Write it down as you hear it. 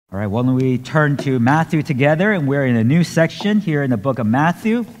All right, why don't we turn to Matthew together, and we're in a new section here in the book of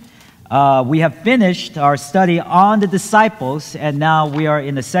Matthew. We have finished our study on the disciples, and now we are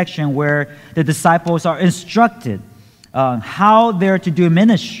in the section where the disciples are instructed on how they're to do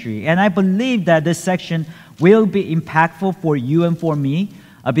ministry. And I believe that this section will be impactful for you and for me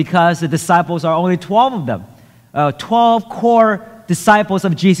because the disciples are only 12 of them, 12 core disciples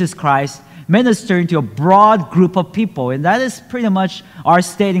of Jesus Christ, ministering to a broad group of people. And that is pretty much our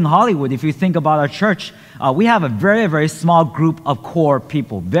state in Hollywood. If you think about our church, we have a very, very small group of core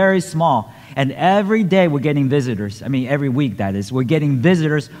people, very small. And every day we're getting visitors. I mean, every week, that is. We're getting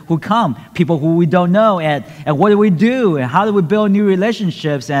visitors who come, people who we don't know. And what do we do? And how do we build new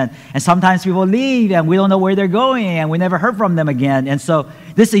relationships? And sometimes people leave and we don't know where they're going and we never heard from them again. And so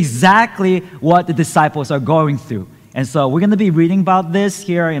this is exactly what the disciples are going through. And so we're going to be reading about this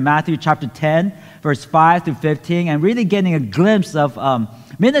here in Matthew chapter 10, verse 5 through 15, and really getting a glimpse of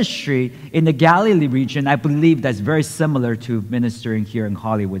ministry in the Galilee region. I believe that's very similar to ministering here in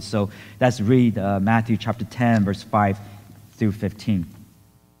Hollywood. So let's read Matthew chapter 10, verse 5 through 15.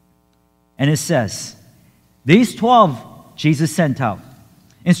 And it says, "These 12 Jesus sent out,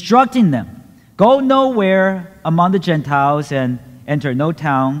 instructing them, 'Go nowhere among the Gentiles and enter no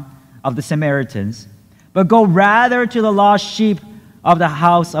town of the Samaritans, but go rather to the lost sheep of the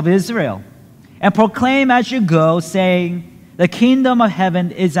house of Israel, and proclaim as you go, saying, the kingdom of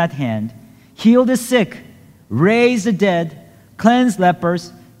heaven is at hand. Heal the sick, raise the dead, cleanse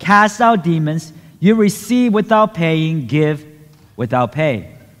lepers, cast out demons. You receive without paying, give without pay.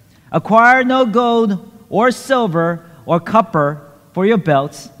 Acquire no gold or silver or copper for your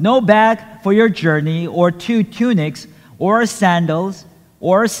belts, no bag for your journey, or 2 tunics, or sandals,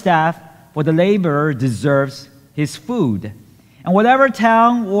 or a staff, for the laborer deserves his food. And whatever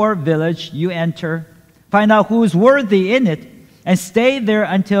town or village you enter, find out who is worthy in it, and stay there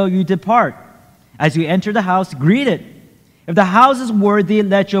until you depart. As you enter the house, greet it. If the house is worthy,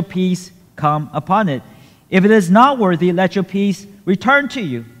 let your peace come upon it. If it is not worthy, let your peace return to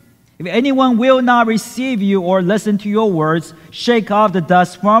you. If anyone will not receive you or listen to your words, shake off the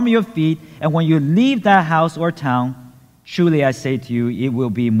dust from your feet, and when you leave that house or town, truly I say to you, it will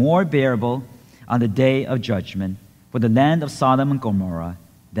be more bearable on the day of judgment for the land of Sodom and Gomorrah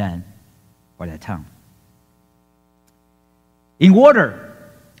than for that town." In order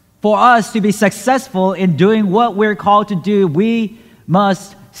for us to be successful in doing what we're called to do, we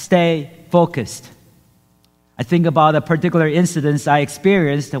must stay focused. I think about a particular incident I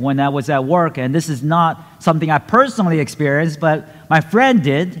experienced when I was at work, and this is not something I personally experienced, but my friend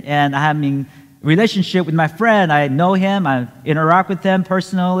did, and I have been relationship with my friend. I know him, I interact with him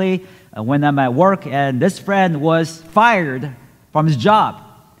personally when I'm at work, and this friend was fired from his job.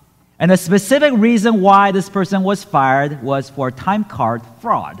 And the specific reason why this person was fired was for time card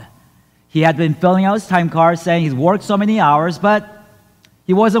fraud. He had been filling out his time card saying he's worked so many hours, but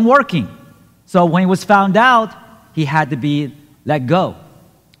he wasn't working. So when he was found out, he had to be let go.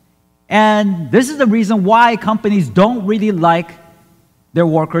 And this is the reason why companies don't really like their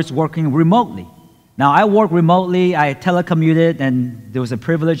workers working remotely. Now, I work remotely, I telecommuted, and there was a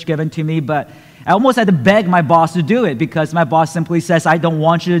privilege given to me, but I almost had to beg my boss to do it because my boss simply says, I don't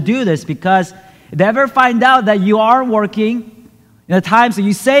want you to do this, because if they ever find out that you are working, in the times that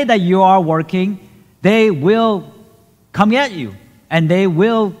you say that you are working, they will come at you, and they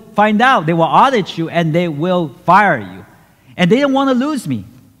will find out, they will audit you, and they will fire you. And they didn't want to lose me.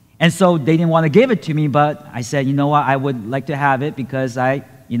 And so they didn't want to give it to me, but I said, you know what, I would like to have it because I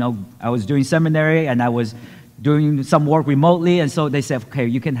was doing seminary and I was doing some work remotely, and so they said, okay,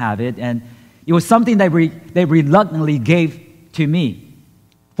 you can have it. And it was something that they reluctantly gave to me.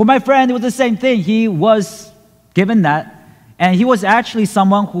 For my friend, it was the same thing. He was given that, and he was actually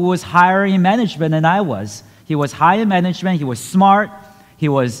someone who was higher in management than I was. He was high in management, he was smart, he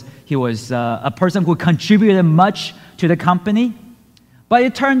was a person who contributed much to the company. But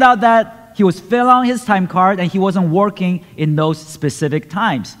it turned out that he was filling out his time card and he wasn't working in those specific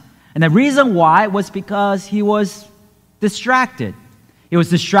times. And the reason why was because he was distracted. He was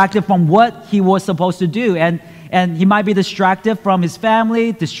distracted from what he was supposed to do. And he might be distracted from his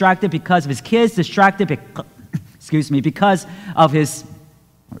family, distracted because of his kids, distracted because of his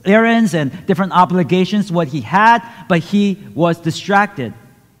errands and different obligations, what he had, but he was distracted.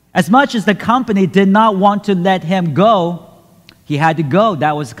 As much as the company did not want to let him go, he had to go.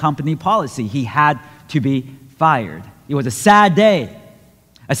 That was company policy. He had to be fired. It was a sad day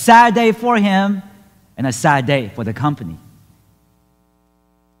for him and a sad day for the company.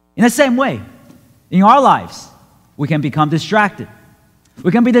 In the same way, in our lives, we can become distracted.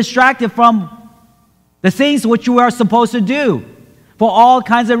 We can be distracted from the things which we are supposed to do, for all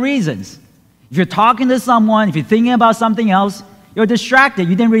kinds of reasons. If you're talking to someone, if you're thinking about something else, you're distracted.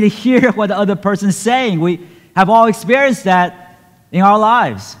 You didn't really hear what the other person's saying. We have all experienced that in our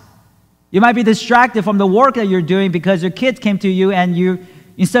lives. You might be distracted from the work that you're doing because your kids came to you and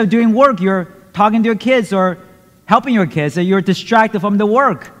instead of doing work, you're talking to your kids or helping your kids, and you're distracted from the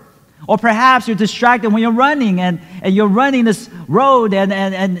work. Or perhaps you're distracted when you're running and you're running this road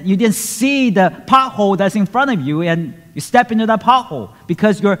and you didn't see the pothole that's in front of you and you step into that pothole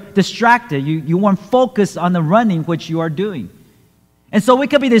because you're distracted. You weren't focused on the running which you are doing. And so we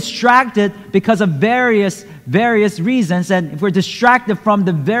could be distracted because of various reasons. And if we're distracted from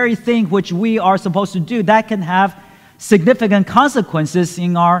the very thing which we are supposed to do, that can have significant consequences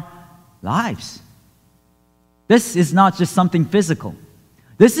in our lives. This is not just something physical.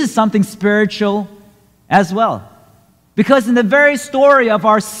 This is something spiritual as well. Because in the very story of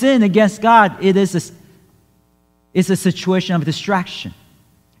our sin against God, it's a situation of distraction.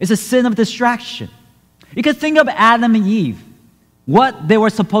 It's a sin of distraction. You can think of Adam and Eve, what they were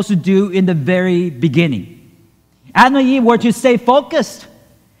supposed to do in the very beginning. Adam and Eve were to stay focused.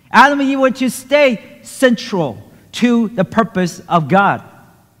 Adam and Eve were to stay central to the purpose of God.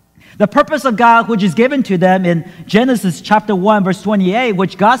 The purpose of God which is given to them in Genesis chapter 1 verse 28,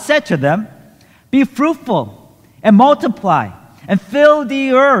 which God said to them, "Be fruitful and multiply and fill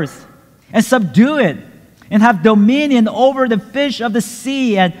the earth and subdue it and have dominion over the fish of the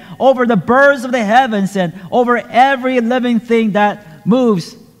sea and over the birds of the heavens and over every living thing that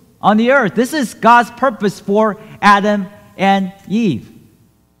moves on the earth." This is God's purpose for Adam and Eve.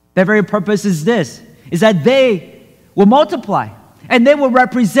 Their very purpose is this, is that they will multiply and they will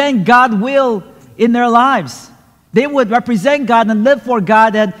represent God's will in their lives. They would represent God and live for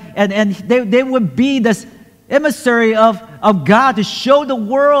God, and they would be this emissary of God to show the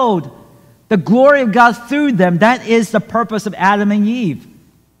world the glory of God through them. That is the purpose of Adam and Eve.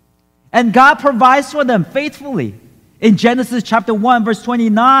 And God provides for them faithfully. In Genesis chapter 1 verse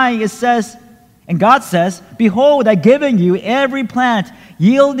 29, it says, and God says, "Behold, I have given you every plant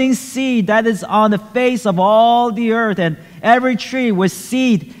yielding seed that is on the face of all the earth, and every tree with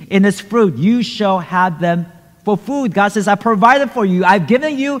seed in its fruit. You shall have them for food." God says, I provided for you. I've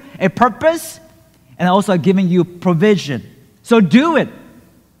given you a purpose, and also I've given you provision. So do it.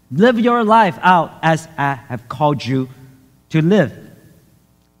 Live your life out as I have called you to live.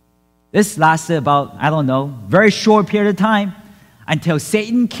 This lasted about, very short period of time until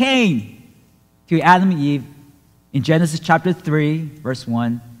Satan came to Adam and Eve in Genesis chapter 3, verse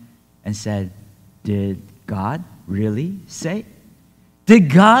 1, and said, "Did God really say? Did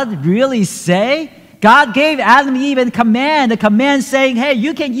God really say?" God gave Adam and Eve a command saying, "Hey,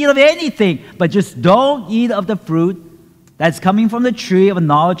 you can eat of anything, but just don't eat of the fruit that's coming from the tree of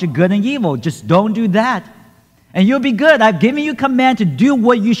knowledge of good and evil. Just don't do that. And you'll be good. I've given you command to do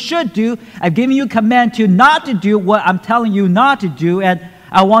what you should do. I've given you command to not to do what I'm telling you not to do. And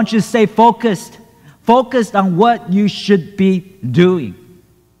I want you to stay focused on what you should be doing."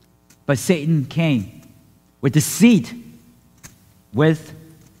 But Satan came with deceit, with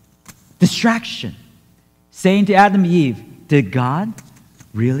distraction, saying to Adam and Eve, "Did God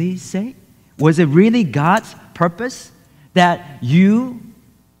really say? Was it really God's purpose that you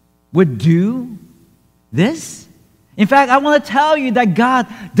would do this?" In fact, I want to tell you that God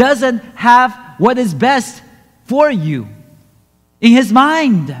doesn't have what is best for you in His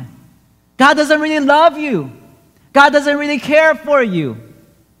mind. God doesn't really love you. God doesn't really care for you.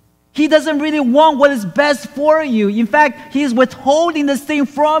 He doesn't really want what is best for you. In fact, He is withholding this thing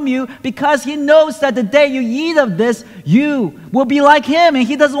from you because He knows that the day you eat of this, you will be like Him, and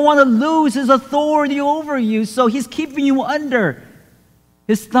He doesn't want to lose His authority over you. So He's keeping you under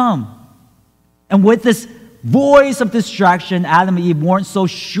His thumb. And with this voice of distraction, Adam and Eve weren't so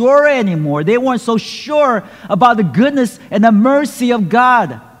sure anymore. They weren't so sure about the goodness and the mercy of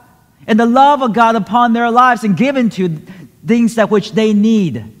God and the love of God upon their lives and given to things that which they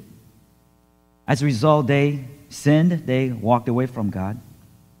need. As a result, they sinned. They walked away from God.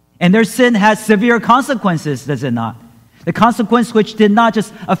 And their sin has severe consequences, does it not? The consequence which did not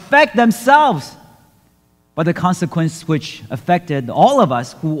just affect themselves, but the consequence which affected all of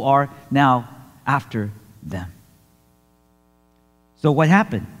us who are now after them. So what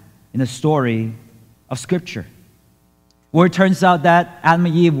happened in the story of Scripture? Well, it turns out that Adam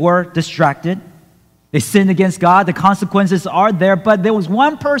and Eve were distracted. They sinned against God. The consequences are there, but there was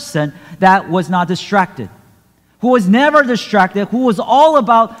one person that was not distracted, who was never distracted, who was all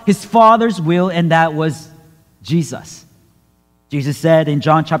about His Father's will, and that was Jesus. Jesus said in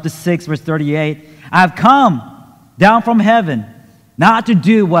John chapter 6, verse 38, "I have come down from heaven not to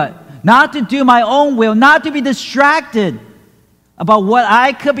do what? Not to do my own will, not to be distracted about what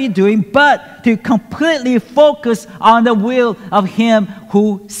I could be doing, but to completely focus on the will of Him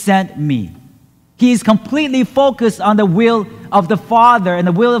who sent me. He is completely focused on the will of the Father, and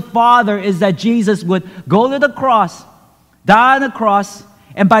the will of the Father is that Jesus would go to the cross, die on the cross,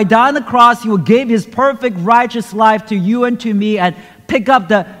 and by dying on the cross, He will give His perfect righteous life to you and to me, and pick up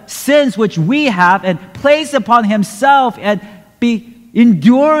the sins which we have and place upon Himself and be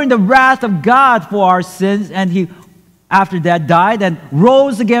enduring the wrath of God for our sins. And He, after that, died and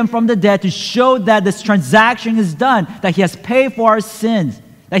rose again from the dead to show that this transaction is done, that He has paid for our sins,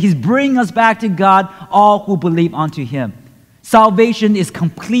 that He's bringing us back to God, all who believe unto Him. Salvation is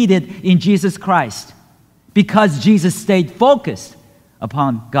completed in Jesus Christ because Jesus stayed focused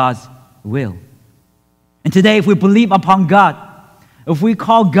upon God's will. And today, if we believe upon God, if we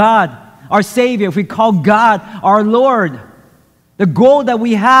call God our Savior, if we call God our Lord, the goal that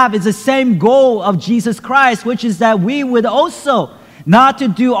we have is the same goal of Jesus Christ, which is that we would also not to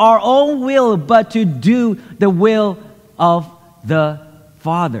do our own will, but to do the will of the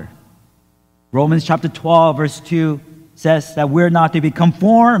Father. Romans chapter 12, verse 2 says that we're not to be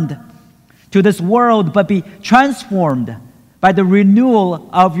conformed to this world, but be transformed by the renewal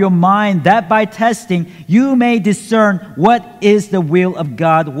of your mind, that by testing you may discern what is the will of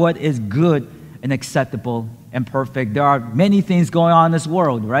God, what is good and acceptable and perfect. There are many things going on in this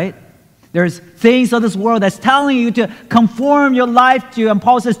world, right? There's things of this world that's telling you to conform your life to, and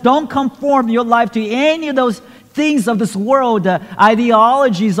Paul says, don't conform your life to any of those things of this world, the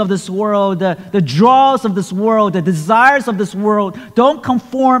ideologies of this world, the draws of this world, the desires of this world. Don't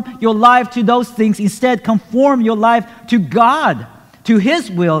conform your life to those things. Instead, conform your life to God, to His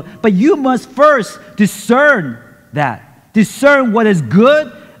will. But you must first discern that. Discern what is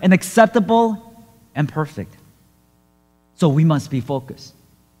good and acceptable and perfect. So we must be focused.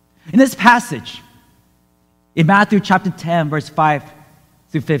 In this passage, in Matthew chapter 10, verse 5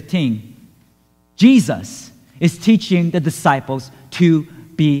 through 15, Jesus is teaching the disciples to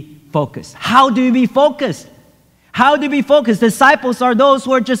be focused. How do you be focused? How do you be focused? Disciples are those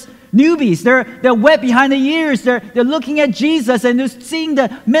who are just newbies. They're wet behind the ears. They're looking at Jesus and they're seeing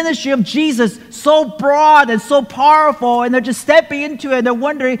the ministry of Jesus so broad and so powerful, and they're just stepping into it and they're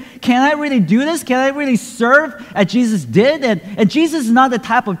wondering, can I really do this? Can I really serve as Jesus did? And Jesus is not the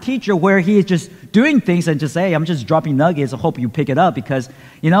type of teacher where He is just doing things and just say, hey, I'm just dropping nuggets. I hope you pick it up because,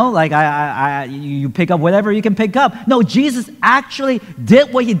 you pick up whatever you can pick up. No, Jesus actually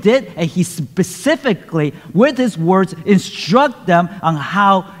did what He did, and He specifically, with His words, instruct them on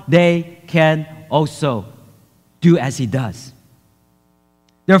how they can also do as He does.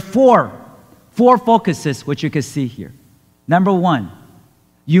 There are four focuses which you can see here. Number one,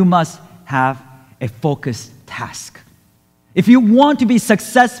 you must have a focused task. If you want to be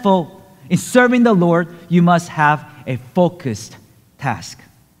successful in serving the Lord, you must have a focused task.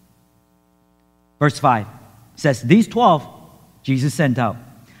 Verse 5 says, these 12 Jesus sent out,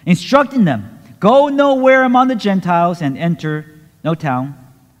 instructing them, go nowhere among the Gentiles and enter no town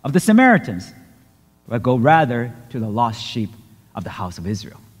of the Samaritans, but go rather to the lost sheep of the house of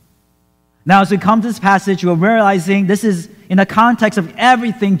Israel. Now, as we come to this passage, we're realizing this is in the context of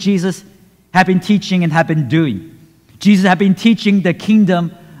everything Jesus had been teaching and had been doing. Jesus had been teaching the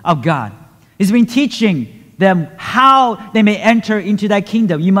kingdom of God. He's been teaching them how they may enter into that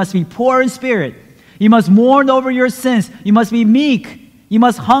kingdom. You must be poor in spirit. You must mourn over your sins. You must be meek. You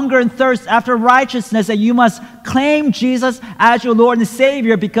must hunger and thirst after righteousness, and you must claim Jesus as your Lord and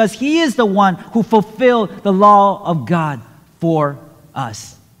Savior because He is the one who fulfilled the law of God for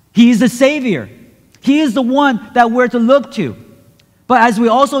us. He is the Savior. He is the one that we're to look to. But as we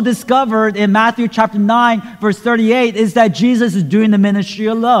also discovered in Matthew chapter 9, verse 38, is that Jesus is doing the ministry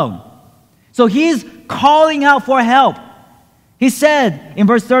alone. So He's calling out for help. He said in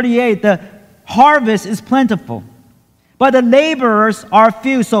verse 38, the harvest is plentiful, but the laborers are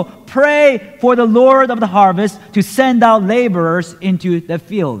few. So pray for the Lord of the harvest to send out laborers into the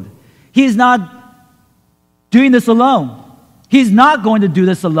field. He's not doing this alone. He's not going to do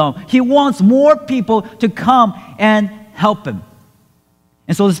this alone. He wants more people to come and help Him.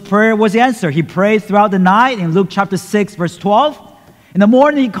 And so this prayer was the answer. He prayed throughout the night in Luke chapter 6, verse 12. In the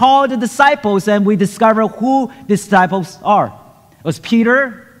morning, He called the disciples, and we discover who the disciples are. It was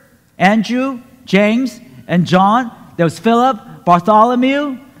Peter, Andrew, James, and John. There was Philip,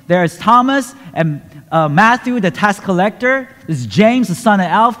 Bartholomew. There's Thomas and Matthew, the tax collector. There's James, the son of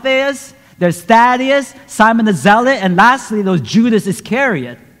Alphaeus. There's Thaddeus, Simon the Zealot. And lastly, there was Judas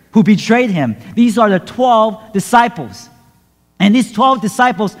Iscariot, who betrayed Him. These are the 12 disciples. And these 12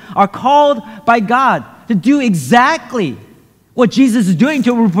 disciples are called by God to do exactly what Jesus is doing,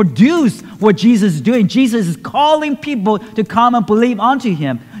 to reproduce what Jesus is doing. Jesus is calling people to come and believe unto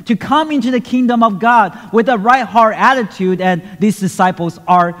him, to come into the kingdom of God with a right heart attitude, and these disciples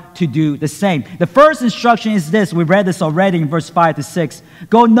are to do the same. The first instruction is this. We read this already in verse 5 to 6.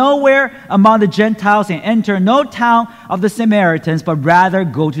 Go nowhere among the Gentiles and enter no town of the Samaritans, but rather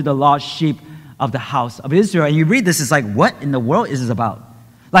go to the lost sheep of the house of Israel. And you read this, it's like, what in the world is this about?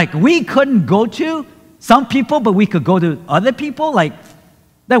 Like, we couldn't go to some people, but we could go to other people? Like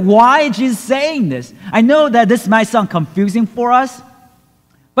why is Jesus saying this? I know that this might sound confusing for us,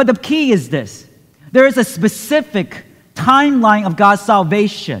 but the key is this. There is a specific timeline of God's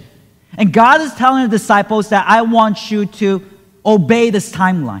salvation. And God is telling the disciples that I want you to obey this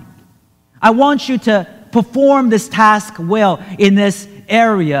timeline. I want you to perform this task well in this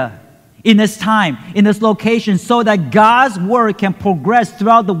area, in this time, in this location, so that God's word can progress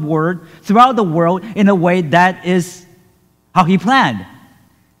throughout the world in a way that is how he planned.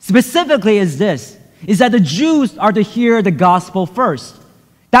 Specifically is that the Jews are to hear the gospel first.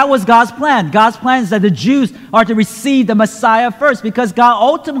 That was God's plan. God's plan is that the Jews are to receive the Messiah first, because God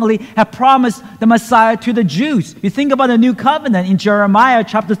ultimately had promised the Messiah to the Jews. You think about the new covenant in Jeremiah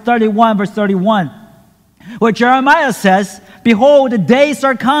chapter 31, verse 31, where Jeremiah says, behold, the days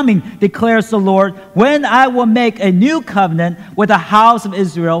are coming, declares the Lord, when I will make a new covenant with the house of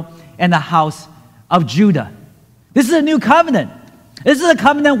Israel and the house of Judah. This is a new covenant. This is a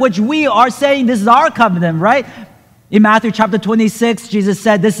covenant which we are saying this is our covenant, right? In Matthew chapter 26, Jesus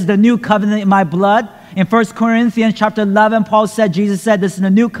said, this is the new covenant in my blood. In 1 Corinthians chapter 11, Jesus said, this is the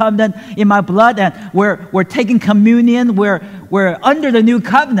new covenant in my blood. And we're taking communion. We're under the new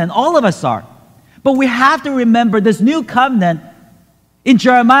covenant. All of us are. But we have to remember this new covenant in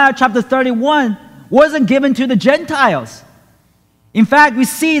Jeremiah chapter 31 wasn't given to the Gentiles. In fact, we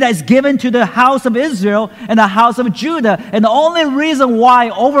see that it's given to the house of Israel and the house of Judah. And the only reason why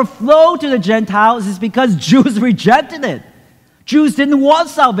it overflowed to the Gentiles is because Jews rejected it. Jews didn't want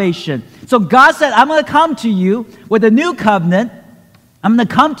salvation. So God said, I'm going to come to you with a new covenant. I'm going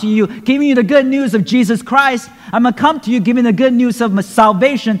to come to you giving you the good news of Jesus Christ. I'm going to come to you giving the good news of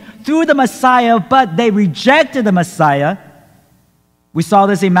salvation through the Messiah, but they rejected the Messiah. We saw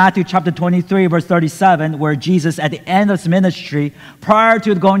this in Matthew chapter 23, verse 37, where Jesus, at the end of his ministry, prior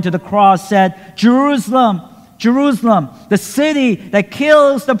to going to the cross, said, Jerusalem, Jerusalem, the city that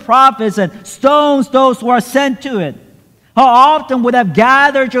kills the prophets and stones those who are sent to it. How often would have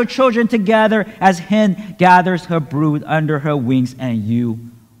gathered your children together as hen gathers her brood under her wings, and you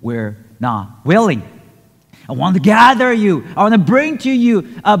were not willing. I want to gather you. I want to bring to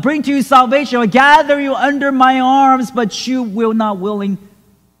you salvation. I will gather you under my arms, but you will not willing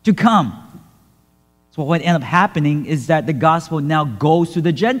to come. So what ended up happening is that the gospel now goes to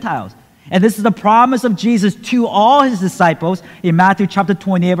the Gentiles. And this is the promise of Jesus to all his disciples in Matthew chapter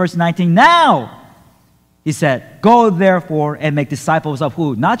 28, verse 19. Now, he said, go therefore and make disciples of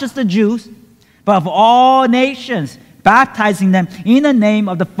who? Not just the Jews, but of all nations, baptizing them in the name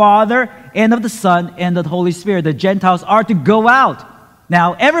of the Father and of the Son and of the Holy Spirit. The Gentiles are to go out.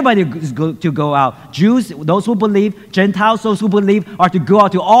 Now, everybody is to go out. Jews, those who believe, Gentiles, those who believe, are to go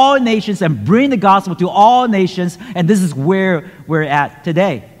out to all nations and bring the gospel to all nations. And this is where we're at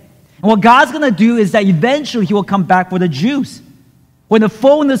today. And what God's going to do is that eventually he will come back for the Jews when the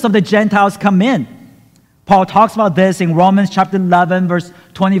fullness of the Gentiles come in. Paul talks about this in Romans chapter 11, verse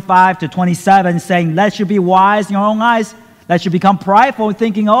 25 to 27, saying, lest you be wise in your own eyes, lest you become prideful,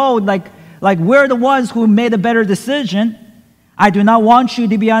 thinking, oh, like we're the ones who made a better decision. I do not want you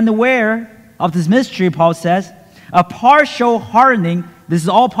to be unaware of this mystery, Paul says. A partial hardening, this is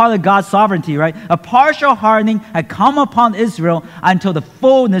all part of God's sovereignty, right? A partial hardening had come upon Israel until the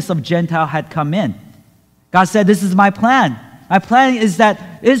fullness of Gentile had come in. God said, this is my plan. My plan is that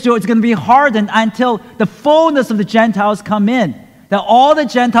Israel is going to be hardened until the fullness of the Gentiles come in. That all the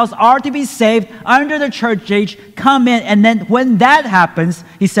Gentiles are to be saved under the church age, come in. And then when that happens,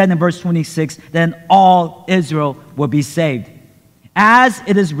 he said in verse 26, then all Israel will be saved. As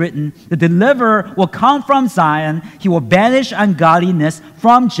it is written, the deliverer will come from Zion. He will banish ungodliness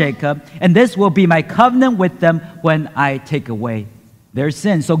from Jacob. And this will be my covenant with them when I take away their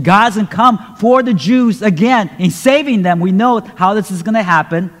sins. So God's going to come for the Jews again in saving them. We know how this is going to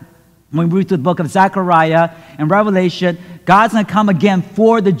happen. When we read the book of Zechariah and Revelation, God's going to come again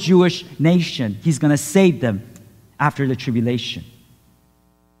for the Jewish nation. He's going to save them after the tribulation.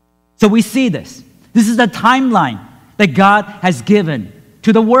 So we see this. This is the timeline that God has given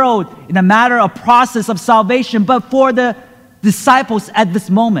to the world in a matter of process of salvation, but for the disciples at this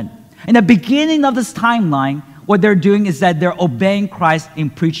moment. In the beginning of this timeline, what they're doing is that they're obeying Christ in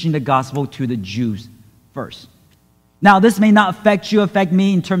preaching the gospel to the Jews first. Now, this may not affect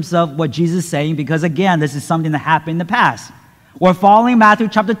me in terms of what Jesus is saying, because again, this is something that happened in the past. We're following Matthew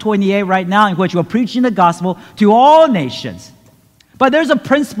chapter 28 right now, in which we're preaching the gospel to all nations. But there's a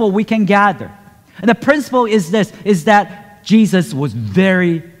principle we can gather. And the principle is this, is that Jesus was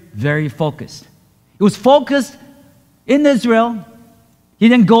very, very focused. He was focused in Israel. He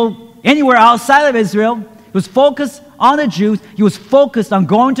didn't go anywhere outside of Israel. He was focused on the Jews. He was focused on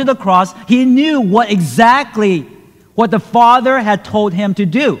going to the cross. He knew what the Father had told him to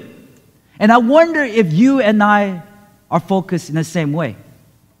do. And I wonder if you and I are focused in the same way.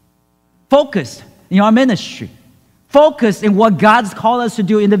 Focused in our ministry. Focused in what God's called us to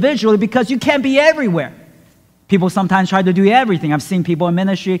do individually, because you can't be everywhere. People sometimes try to do everything. I've seen people in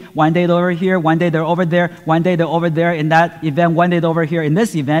ministry, one day they're over here, one day they're over there, one day they're over there in that event, one day they're over here in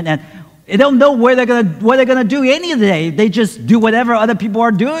this event, and they don't know what they're gonna do any day. They just do whatever other people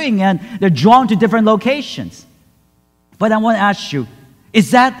are doing, and they're drawn to different locations. But I want to ask you,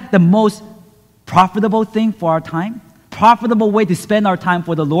 is that the most profitable thing for our time? Profitable way to spend our time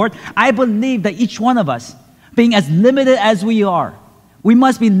for the Lord? I believe that each one of us, being as limited as we are, we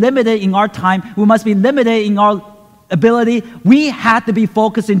must be limited in our time. We must be limited in our ability. We have to be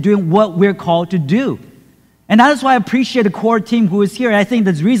focused in doing what we're called to do. And that's why I appreciate the core team who is here. And I think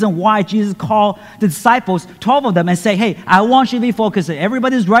that's the reason why Jesus called the disciples, 12 of them, and say, hey, I want you to be focused.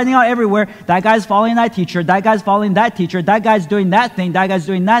 Everybody's running out everywhere. That guy's following that teacher. That guy's following that teacher. That guy's doing that thing. That guy's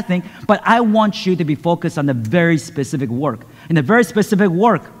doing that thing. But I want you to be focused on the very specific work. And the very specific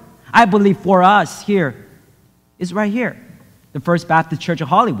work, I believe for us here, is right here. The First Baptist Church of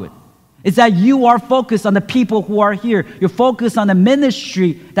Hollywood. It's that you are focused on the people who are here. You're focused on the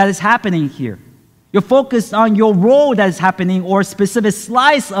ministry that is happening here. You're focused on your role that is happening, or a specific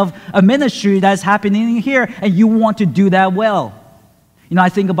slice of a ministry that is happening here, and you want to do that well. You know, I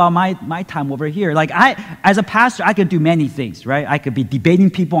think about my time over here. Like, as a pastor, I could do many things, right? I could be debating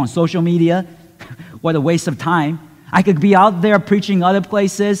people on social media. What a waste of time. I could be out there preaching other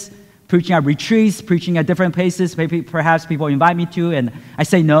places, preaching at retreats, preaching at different places. Maybe perhaps people invite me to, and I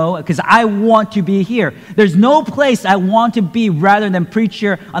say no, because I want to be here. There's no place I want to be rather than preach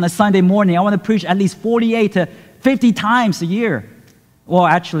here on a Sunday morning. I want to preach at least 48 to 50 times a year. Well,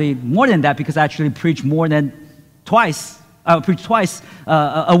 actually, more than that, because I actually preach more than twice. I preach twice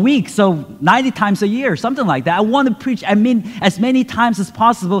a week, so 90 times a year, something like that. I want to preach, as many times as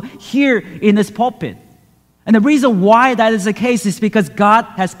possible here in this pulpit. And the reason why that is the case is because God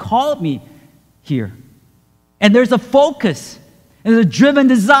has called me here. And there's a focus and there's a driven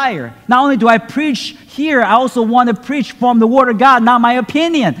desire. Not only do I preach here, I also want to preach from the Word of God, not my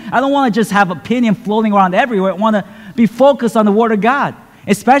opinion. I don't want to just have opinion floating around everywhere. I want to be focused on the Word of God,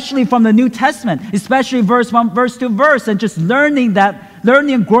 especially from the New Testament, especially verse to verse, and just learning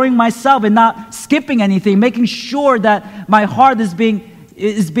and growing myself and not skipping anything, making sure that my heart is being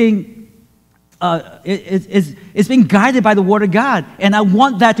guided by the Word of God, and I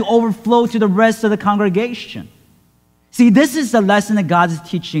want that to overflow to the rest of the congregation. See, this is the lesson that God is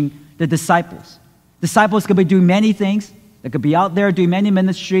teaching the disciples. Disciples could be doing many things. They could be out there doing many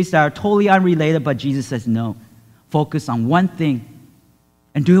ministries that are totally unrelated, but Jesus says, no, focus on one thing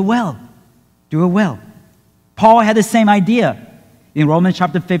and do it well. Do it well. Paul had the same idea. In Romans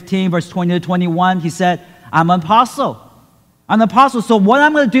chapter 15, verse 20 to 21, he said, I'm an apostle. I'm an apostle, so what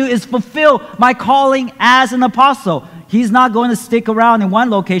I'm going to do is fulfill my calling as an apostle. He's not going to stick around in one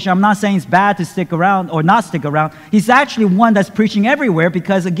location. I'm not saying it's bad to stick around or not stick around. He's actually one that's preaching everywhere,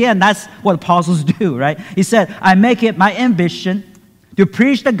 because, again, that's what apostles do, right? He said, I make it my ambition to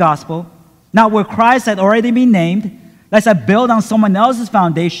preach the gospel, not where Christ had already been named, lest I build on someone else's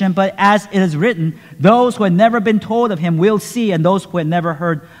foundation, but as it is written, those who had never been told of him will see, and those who had never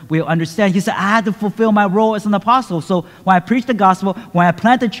heard will understand. He said, I had to fulfill my role as an apostle. So when I preach the gospel, when I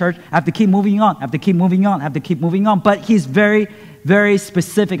plant the church, I have to keep moving on, I have to keep moving on, I have to keep moving on. But he's very, very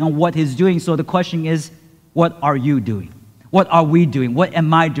specific on what he's doing. So the question is, what are you doing? What are we doing? What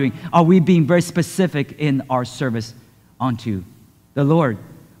am I doing? Are we being very specific in our service unto the Lord?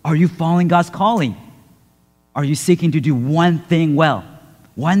 Are you following God's calling? Are you seeking to do one thing well?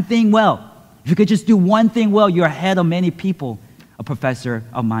 One thing well. If you could just do one thing well, you're ahead of many people, a professor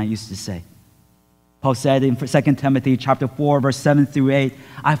of mine used to say. Paul said in 2 Timothy chapter 4, verse 7 through 8,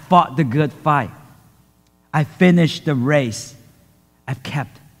 I fought the good fight. I finished the race. I've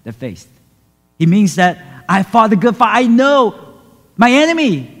kept the faith. He means that I fought the good fight. I know my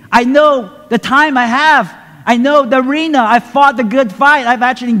enemy. I know the time I have. I know the arena. I fought the good fight. I've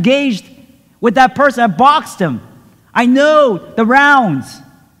actually engaged with that person. I boxed him. I know the rounds.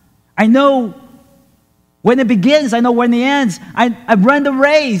 I know when it begins. I know when it ends. I've run the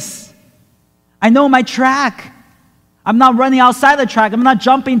race. I know my track. I'm not running outside the track. I'm not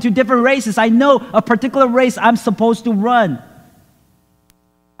jumping to different races. I know a particular race I'm supposed to run.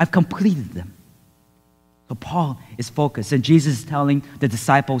 I've completed them. So Paul is focused, and Jesus is telling the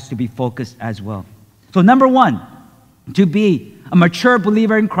disciples to be focused as well. So number one, to be a mature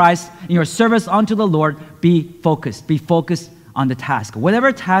believer in Christ in your service unto the Lord, be focused. Be focused on the task.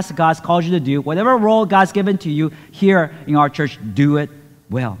 Whatever task God's called you to do, whatever role God's given to you here in our church, do it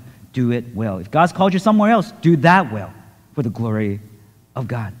well. Do it well. If God's called you somewhere else, do that well for the glory of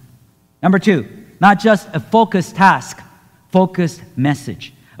God. Number two, not just a focused task, focused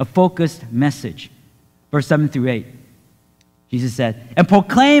message. A focused message. Verse 7 through 8. Jesus said, and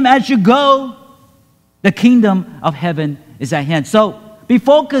proclaim as you go, the kingdom of heaven is at hand. So be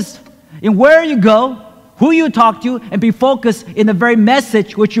focused in where you go, who you talk to, and be focused in the very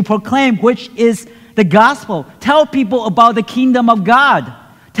message which you proclaim, which is the gospel. Tell people about the kingdom of God.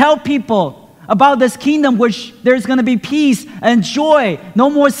 Tell people about this kingdom which there's going to be peace and joy, no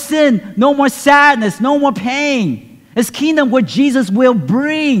more sin, no more sadness, no more pain. This kingdom which Jesus will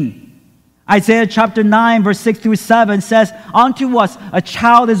bring. Isaiah chapter 9, verse 6 through 7 says, unto us a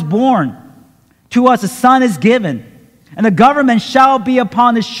child is born, to us a son is given, and the government shall be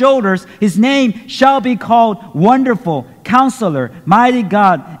upon his shoulders. His name shall be called Wonderful, Counselor, Mighty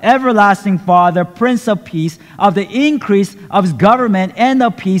God, Everlasting Father, Prince of Peace. Of the increase of his government and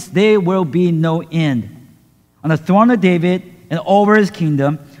of peace there will be no end. On the throne of David and over his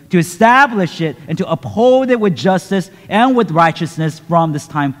kingdom, to establish it and to uphold it with justice and with righteousness from this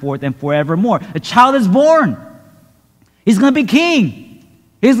time forth and forevermore. A child is born. He's going to be king.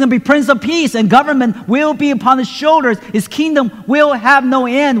 He's going to be Prince of Peace, and government will be upon his shoulders. His kingdom will have no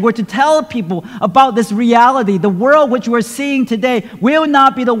end. We're to tell people about this reality. The world which we're seeing today will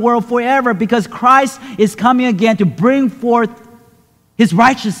not be the world forever, because Christ is coming again to bring forth his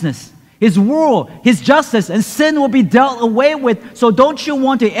righteousness, his rule, his justice, and sin will be dealt away with. So don't you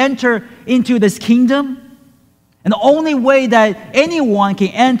want to enter into this kingdom? And the only way that anyone can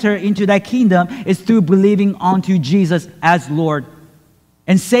enter into that kingdom is through believing onto Jesus as Lord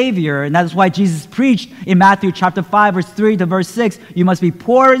and Savior. And that's why Jesus preached in Matthew chapter 5, verse 3 to verse 6, you must be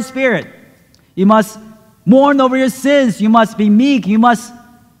poor in spirit. You must mourn over your sins. You must be meek. You must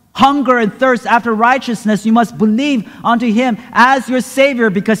hunger and thirst after righteousness. You must believe unto him as your Savior,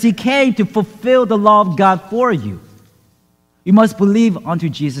 because he came to fulfill the law of God for you. You must believe unto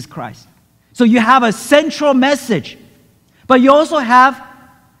Jesus Christ. So you have a central message, but you also have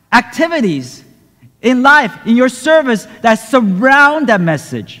activities in life, in your service, that surround that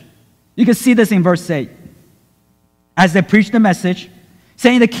message. You can see this in verse 8. As they preach the message,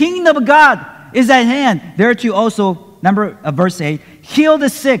 saying the kingdom of God is at hand. There too also, verse 8, heal the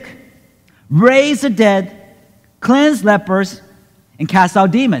sick, raise the dead, cleanse lepers, and cast out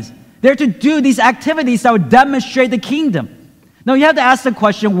demons. They're to do these activities that would demonstrate the kingdom. Now you have to ask the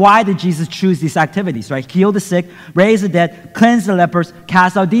question, why did Jesus choose these activities, right? Heal the sick, raise the dead, cleanse the lepers,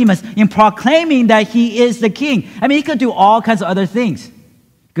 cast out demons, in proclaiming that he is the king. I mean, he could do all kinds of other things.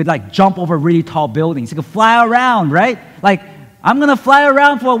 He could jump over really tall buildings. He could fly around, right? I'm going to fly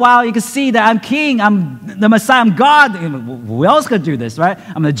around for a while. You can see that I'm king, I'm the Messiah, I'm God. Who else could do this, right?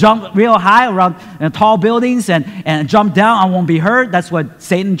 I'm going to jump real high around tall buildings and jump down. I won't be hurt. That's what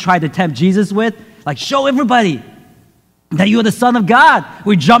Satan tried to tempt Jesus with. Show everybody that you are the Son of God.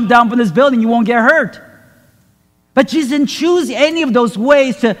 We jump down from this building, you won't get hurt. But Jesus didn't choose any of those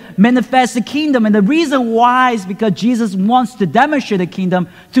ways to manifest the kingdom. And the reason why is because Jesus wants to demonstrate the kingdom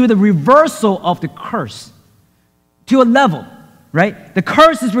through the reversal of the curse to a level, right? The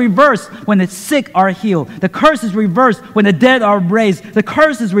curse is reversed when the sick are healed. The curse is reversed when the dead are raised. The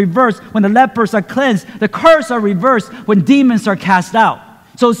curse is reversed when the lepers are cleansed. The curse are reversed when demons are cast out.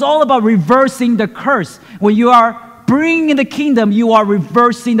 So it's all about reversing the curse. When you are bringing the kingdom, you are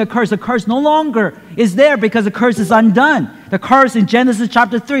reversing the curse. The curse no longer is there because the curse is undone. The curse in Genesis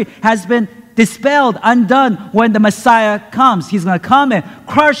chapter 3 has been dispelled, undone when the Messiah comes. He's going to come and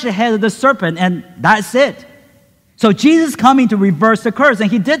crush the head of the serpent, and that's it. So Jesus coming to reverse the curse,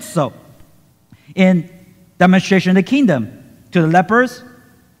 and he did so in demonstration of the kingdom. To the lepers,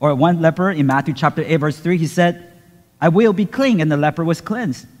 or one leper in Matthew chapter 8, verse 3, he said, I will be clean, and the leper was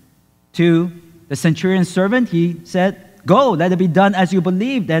cleansed. To the centurion's servant, he said, go, let it be done as you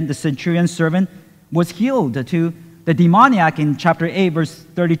believed. And the centurion's servant was healed. To the demoniac in chapter 8, verse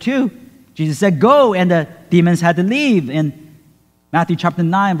 32, Jesus said, go, and the demons had to leave. In Matthew chapter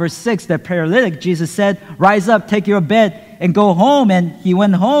 9, verse 6, the paralytic, Jesus said, rise up, take your bed, and go home. And he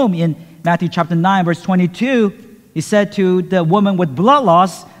went home. In Matthew chapter 9, verse 22, he said to the woman with blood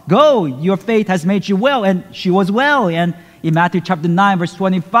loss, go, your faith has made you well. And she was well. And in Matthew chapter 9, verse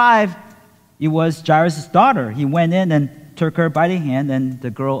 25, it was Jairus' daughter. He went in and took her by the hand, and the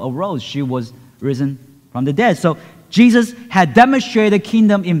girl arose. She was risen from the dead. So Jesus had demonstrated the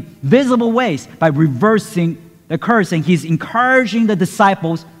kingdom in visible ways by reversing the curse, and he's encouraging the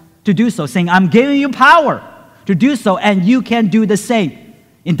disciples to do so, saying, I'm giving you power to do so, and you can do the same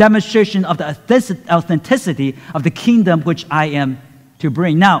in demonstration of the authenticity of the kingdom which I am to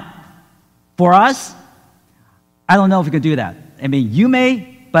bring. Now, for us, I don't know if we can do that. I mean, you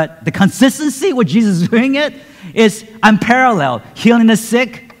may, but the consistency with Jesus doing it is unparalleled. Healing the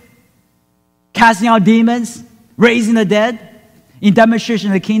sick, casting out demons, raising the dead, in demonstration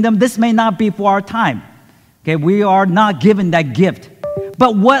of the kingdom. This may not be for our time. Okay, we are not given that gift.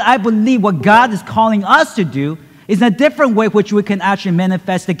 But what I believe, what God is calling us to do, is in a different way which we can actually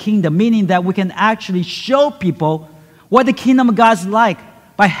manifest the kingdom, meaning that we can actually show people what the kingdom of God is like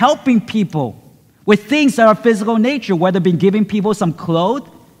by helping people with things that are physical nature, whether it be giving people some clothes,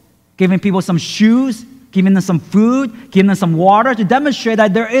 giving people some shoes, giving them some food, giving them some water, to demonstrate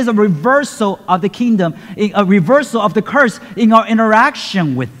that there is a reversal of the kingdom, a reversal of the curse in our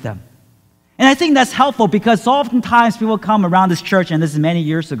interaction with them. And I think that's helpful because oftentimes people come around this church, and this is many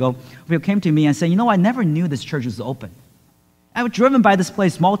years ago, people came to me and said, you know, I never knew this church was open. I was driven by this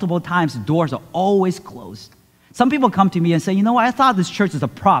place multiple times. The doors are always closed. Some people come to me and say, you know what, I thought this church was a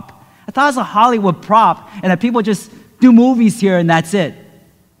prop. I thought it was a Hollywood prop, and that people just do movies here and that's it.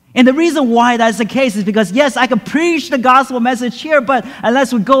 And the reason why that's the case is because, yes, I can preach the gospel message here, but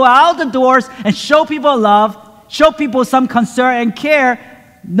unless we go out the doors and show people love, show people some concern and care,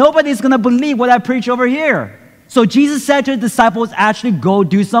 nobody's going to believe what I preach over here. So Jesus said to the disciples, actually go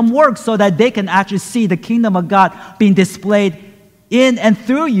do some work so that they can actually see the kingdom of God being displayed in and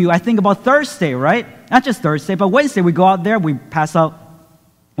through you. I think about Thursday, right? Not just Thursday, but Wednesday we go out there, we pass out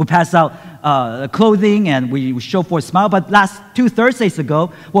clothing and we show forth smile. But last 2 Thursdays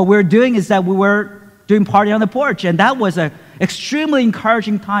ago, what we're doing is that we were doing party on the porch, and that was an extremely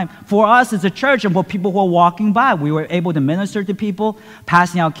encouraging time for us as a church and for people who are walking by. We were able to minister to people,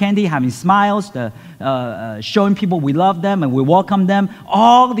 passing out candy, having smiles, showing people we love them and we welcome them.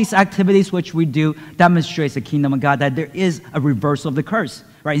 All these activities which we do demonstrates the kingdom of God, that there is a reversal of the curse,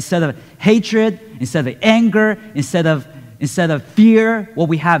 right? Instead of hatred, instead of anger, instead of fear, what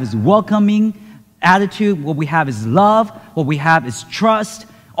we have is welcoming attitude. What we have is love. What we have is trust.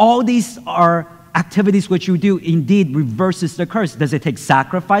 All these are activities which you do indeed reverses the curse. Does it take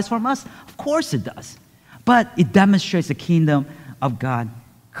sacrifice from us? Of course it does. But it demonstrates the kingdom of God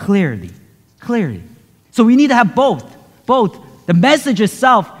clearly. So we need to have both the message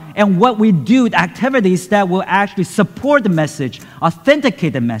itself and what we do, the activities that will actually support the message,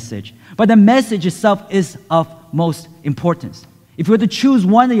 authenticate the message. But the message itself is of most importance. If you were to choose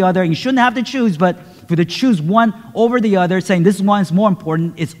one or the other, you shouldn't have to choose, but if you were to choose one over the other, saying this one is more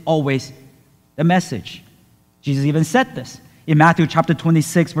important, it's always the message. Jesus even said this. In Matthew chapter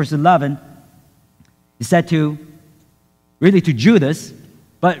 26, verse 11, he said to Judas,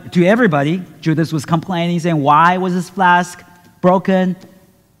 but to everybody, Judas was complaining, saying, why was this flask broken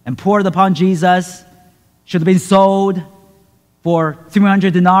and poured upon Jesus? Should have been sold for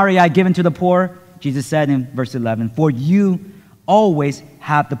 300 denarii given to the poor. Jesus said in verse 11, for you always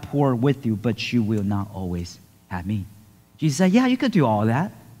have the poor with you, but you will not always have me. Jesus said, yeah, you could do all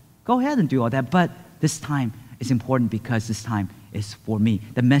that. Go ahead and do all that, but this time is important because this time is for me.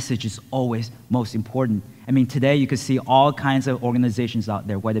 The message is always most important. I mean, today you can see all kinds of organizations out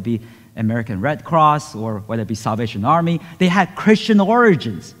there, whether it be American Red Cross or whether it be Salvation Army. They had Christian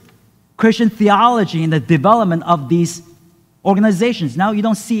origins, Christian theology in the development of these organizations. Now you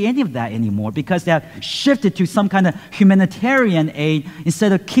don't see any of that anymore because they have shifted to some kind of humanitarian aid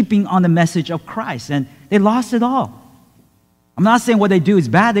instead of keeping on the message of Christ, and they lost it all. I'm not saying what they do is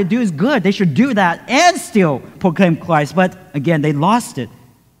bad. They do is good. They should do that and still proclaim Christ. But again, they lost it.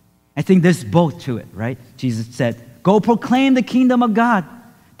 I think there's both to it, right? Jesus said, go proclaim the kingdom of God.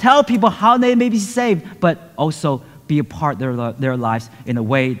 Tell people how they may be saved, but also be a part of their lives in a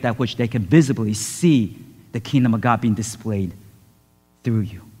way that which they can visibly see the kingdom of God being displayed through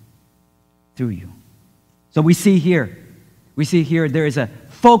you. So we see here there is a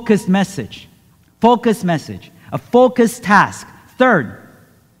focused message, a focused task. Third,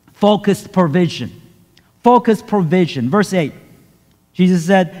 focused provision. Verse 8, Jesus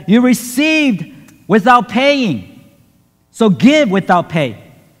said, you received without paying, so give without pay.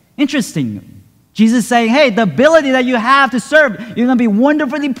 Interesting. Jesus is saying, hey, the ability that you have to serve, you're going to be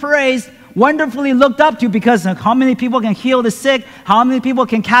wonderfully praised, wonderfully looked up to, because how many people can heal the sick? How many people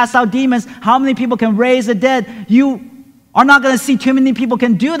can cast out demons? How many people can raise the dead? You are not going to see too many people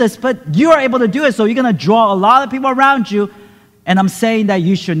can do this, but you are able to do it, so you're going to draw a lot of people around you. And I'm saying that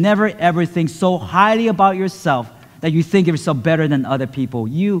you should never ever think so highly about yourself that you think of yourself better than other people.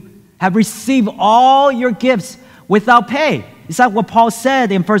 You have received all your gifts without pay. It's like what Paul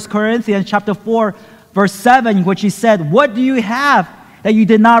said in 1 Corinthians chapter 4, verse 7, in which he said, what do you have that you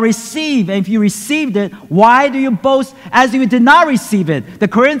did not receive? And if you received it, why do you boast as you did not receive it? The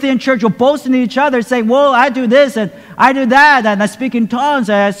Corinthian church were boasting to each other, saying, well, I do this and I do that, and I speak in tongues,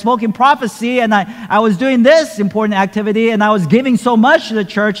 and I spoke in prophecy, and I was doing this important activity, and I was giving so much to the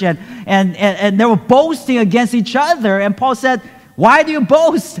church, and they were boasting against each other. And Paul said, why do you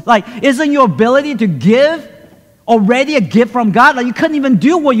boast? Like, isn't your ability to give already a gift from God? Like, you couldn't even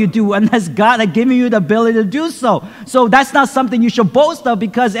do what you do unless God had given you the ability to do so. So that's not something you should boast of,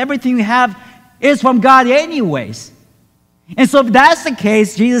 because everything you have is from God anyways. And so if that's the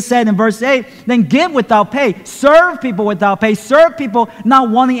case, Jesus said in verse 8, then give without pay. Serve people without pay. Serve people not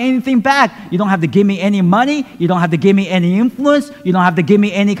wanting anything back. You don't have to give me any money. You don't have to give me any influence. You don't have to give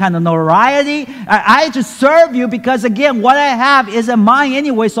me any kind of notoriety. I just serve you because, again, what I have isn't mine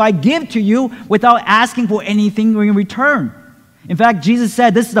anyway, so I give to you without asking for anything in return. In fact, Jesus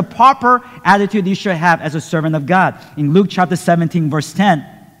said this is the proper attitude you should have as a servant of God. In Luke chapter 17, verse 10,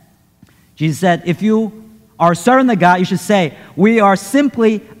 Jesus said, if you are a servant of God, you should say, we are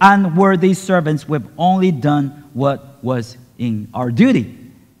simply unworthy servants. We've only done what was in our duty.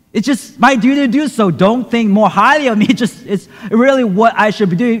 It's just my duty to do so. Don't think more highly of me. It's really what I should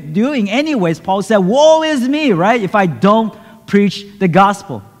be doing anyways. Paul said, woe is me, right? If I don't preach the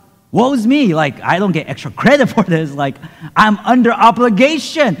gospel. Woe is me. Like, I don't get extra credit for this. Like, I'm under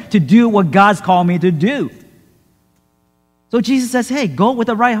obligation to do what God's called me to do. So Jesus says, hey, go with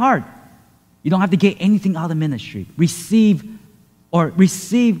the right heart. You don't have to get anything out of ministry. Receive what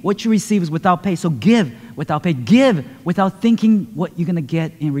you receive is without pay. So give without pay. Give without thinking what you're going to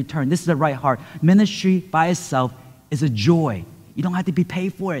get in return. This is the right heart. Ministry by itself is a joy. You don't have to be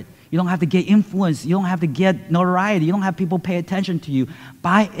paid for it. You don't have to get influence. You don't have to get notoriety. You don't have people pay attention to you.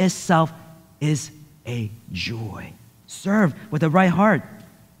 By itself is a joy. Serve with the right heart.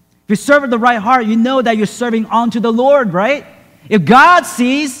 If you serve with the right heart, you know that you're serving unto the Lord, right? If God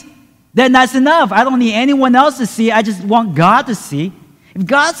sees, then that's enough. I don't need anyone else to see. I just want God to see. If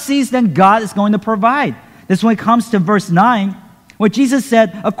God sees, then God is going to provide. This is when it comes to verse 9, where Jesus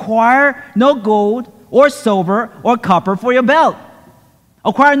said, acquire no gold or silver or copper for your belt.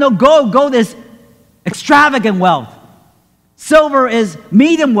 Acquire no gold. Gold is extravagant wealth. Silver is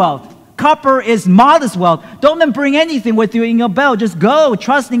medium wealth. Copper is modest wealth. Don't then bring anything with you in your belt. Just go,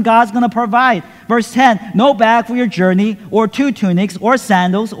 trusting God's going to provide. Verse 10, no bag for your journey, or 2 tunics, or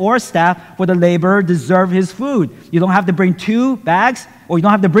sandals, or staff, for the laborer deserves his food. You don't have to bring 2 bags, or you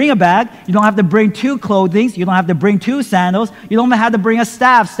don't have to bring a bag. You don't have to bring 2 clothing. You don't have to bring 2 sandals. You don't have to bring a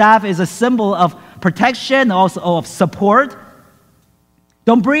staff. Staff is a symbol of protection, also of support.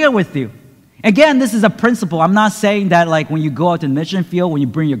 Don't bring it with you. Again, this is a principle. I'm not saying that like when you go out to the mission field, when you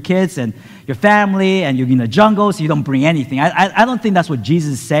bring your kids and your family and you're in the jungle, so you don't bring anything. I don't think that's what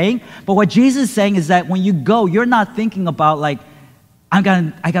Jesus is saying. But what Jesus is saying is that when you go, you're not thinking about like, I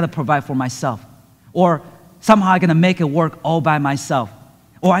gotta provide for myself. Or somehow I'm gonna make it work all by myself.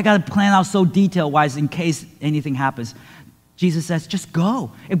 Or I gotta plan out so detail-wise in case anything happens. Jesus says, just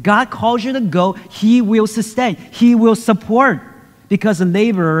go. If God calls you to go, He will sustain. He will support. Because the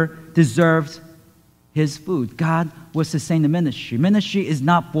laborer deserves his food. God will sustain the ministry. Ministry is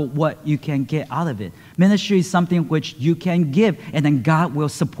not for what you can get out of it. Ministry is something which you can give, and then God will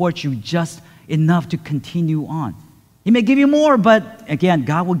support you just enough to continue on. He may give you more, but again,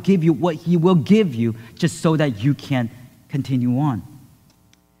 God will give you what He will give you just so that you can continue on.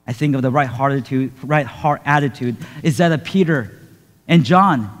 I think of the right heart attitude is that of Peter and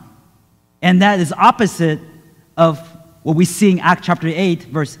John. And that is opposite of what we see in Acts chapter 8,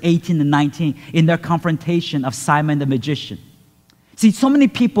 verse 18 and 19, in their confrontation of Simon the magician. See, so many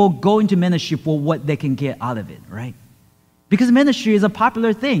people go into ministry for what they can get out of it, right? Because ministry is a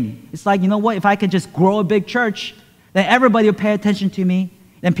popular thing. It's like, you know what, if I can just grow a big church, then everybody will pay attention to me.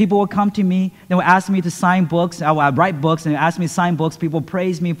 Then people will come to me. They will ask me to sign books. I will write books, and they ask me to sign books. People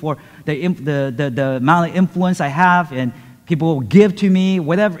praise me for the amount of influence I have, and people will give to me,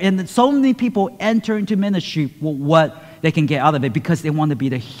 whatever. And so many people enter into ministry for what they can get out of it because they want to be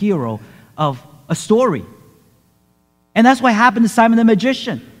the hero of a story. And that's what happened to Simon the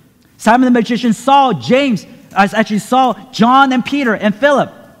magician. Simon the magician saw John and Peter and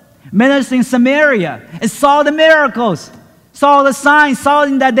Philip ministering in Samaria and saw the miracles, saw the signs, saw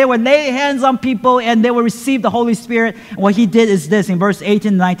that they would lay hands on people and they would receive the Holy Spirit. And what he did is this, in verse 18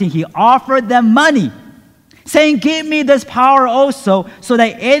 and 19, he offered them money, saying, give me this power also, so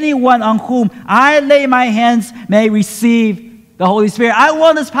that anyone on whom I lay my hands may receive the Holy Spirit. I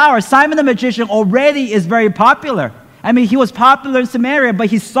want this power. Simon the magician already is very popular. I mean, he was popular in Samaria,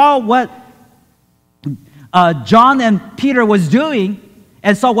 but he saw what John and Peter was doing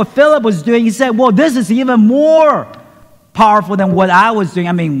and saw what Philip was doing. He said, well, this is even more powerful than what I was doing.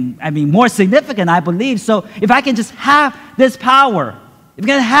 I mean, more significant, I believe. So if I can just have this power, if I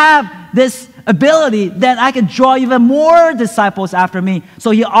can have this ability, then I can draw even more disciples after me.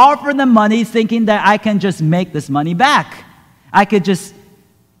 So he offered them money thinking that I can just make this money back. I could just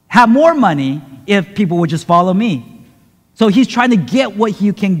have more money if people would just follow me. So he's trying to get what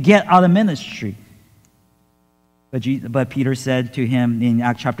he can get out of ministry. But Peter said to him in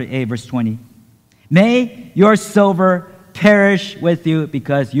Acts chapter 8, verse 20, may your silver perish with you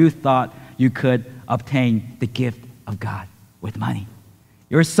because you thought you could obtain the gift of God with money.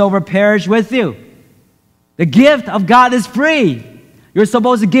 Your silver perish with you. The gift of God is free. You're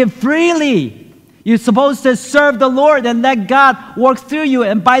supposed to give freely. You're supposed to serve the Lord and let God work through you.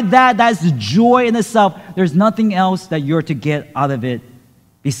 And by that, that's joy in itself. There's nothing else that you're to get out of it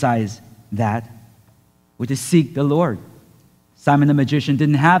besides that, which is seek the Lord. Simon the magician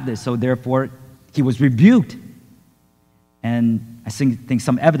didn't have this, so therefore he was rebuked. And I think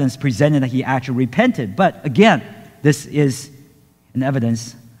some evidence presented that he actually repented. But again, this is an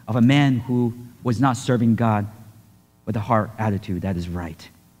evidence of a man who was not serving God with a heart attitude that is right.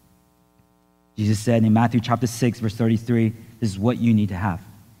 Jesus said in Matthew chapter 6, verse 33, this is what you need to have.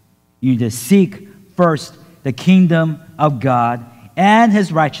 You need to seek first the kingdom of God and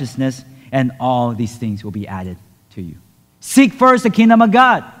his righteousness, and all these things will be added to you. Seek first the kingdom of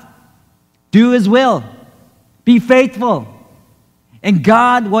God. Do his will. Be faithful. And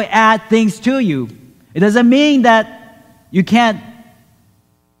God will add things to you. It doesn't mean that you can't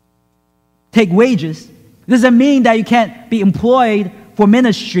take wages. It doesn't mean that you can't be employed for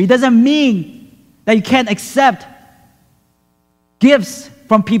ministry. It doesn't mean that you can't accept gifts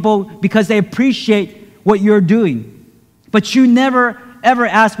from people because they appreciate what you're doing. But you never, ever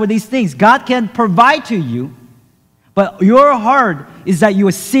ask for these things. God can provide to you, but your heart is that you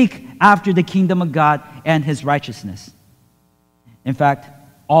will seek after the kingdom of God and his righteousness. In fact,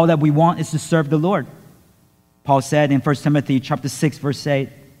 all that we want is to serve the Lord. Paul said in 1 Timothy chapter 6, verse 8,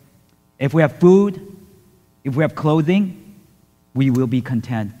 if we have food, if we have clothing, we will be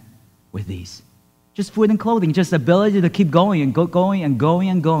content with these. Just food and clothing, just ability to keep going and going and going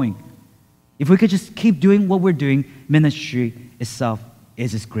and going. If we could just keep doing what we're doing, ministry itself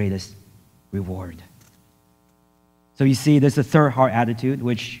is its greatest reward. So you see, there's a third heart attitude,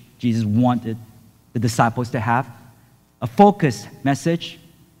 which Jesus wanted the disciples to have. A focused message,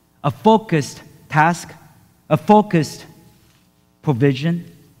 a focused task, a focused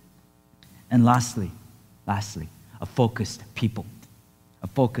provision, and lastly, a focused people. A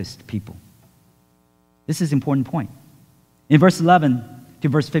focused people. This is an important point. In verse 11 to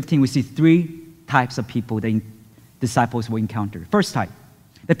verse 15, we see three types of people that disciples will encounter. First type,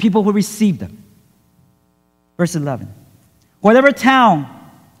 the people who receive them. Verse 11, whatever town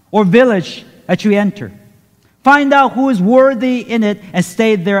or village that you enter, find out who is worthy in it and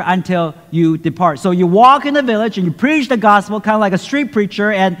stay there until you depart. So you walk in the village and you preach the gospel, kind of like a street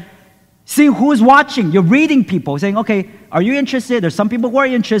preacher, and see who's watching. You're reading people, saying, okay, are you interested? There's some people who are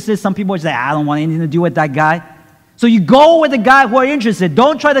interested. Some people say, I don't want anything to do with that guy. So you go with the guy who are interested.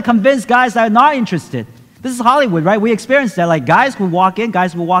 Don't try to convince guys that are not interested. This is Hollywood, right? We experience that. Like guys who walk in,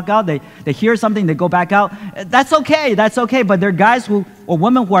 guys who walk out, they hear something, they go back out. That's okay. But there are guys or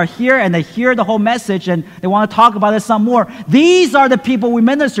women who are here and they hear the whole message and they want to talk about it some more. These are the people we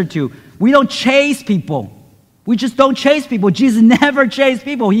minister to. We don't chase people. We just don't chase people. Jesus never chased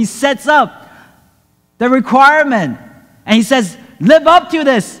people. He sets up the requirement. And he says, live up to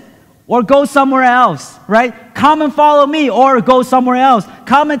this or go somewhere else, right? Come and follow me or go somewhere else.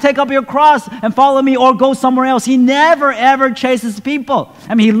 Come and take up your cross and follow me or go somewhere else. He never, ever chases people.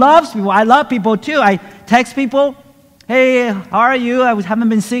 I mean, he loves people. I love people too. I text people, hey, how are you?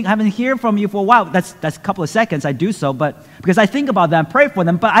 Haven't heard from you for a while. That's a couple of seconds. I do so, but because I think about them, pray for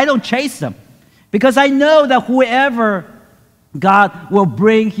them, but I don't chase them. Because I know that whoever God will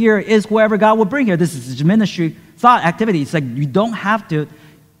bring here is whoever God will bring here. This is ministry thought activity. It's like you don't have to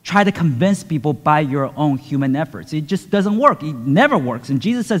try to convince people by your own human efforts. It just doesn't work. It never works. And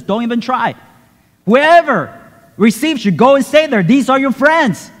Jesus says, don't even try. Whoever receives you, go and stay there. These are your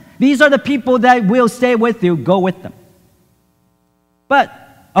friends. These are the people that will stay with you. Go with them.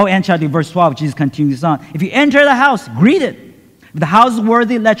 And chapter verse 12, Jesus continues on. If you enter the house, greet it. If the house is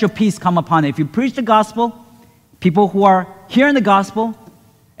worthy, let your peace come upon it. If you preach the gospel, people who are hearing the gospel,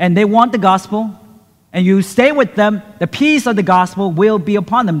 and they want the gospel, and you stay with them, the peace of the gospel will be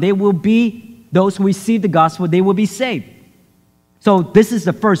upon them. They will be those who receive the gospel. They will be saved. So this is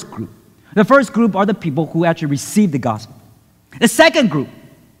the first group. The first group are the people who actually receive the gospel. The second group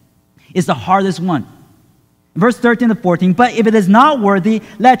is the hardest one. Verse 13 to 14, but if it is not worthy,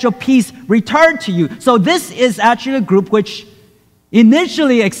 let your peace return to you. So this is actually a group which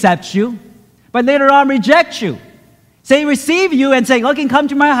initially accepts you, but later on rejects you. They receive you and say, okay, come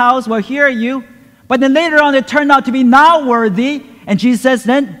to my house, we'll hear you. But then later on, it turned out to be not worthy. And Jesus says,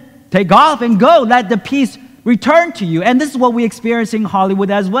 then take off and go. Let the peace return to you. And this is what we experience in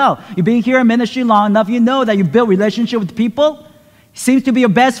Hollywood as well. You've been here in ministry long enough, you know that you build relationship with people. Seems to be your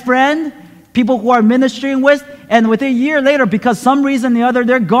best friend, people who are ministering with. And within a year later, because some reason or the other,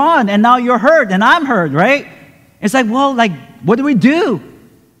 they're gone. And now you're hurt and I'm hurt, right? It's like, well, like, what do we do?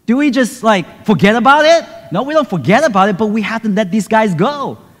 Do we just like forget about it? No, we don't forget about it, but we have to let these guys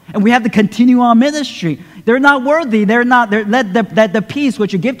go. And we have to continue our ministry. They're not worthy. Let the peace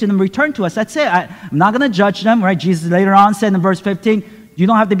which you give to them return to us. That's it. I'm not going to judge them, right? Jesus later on said in verse 15, you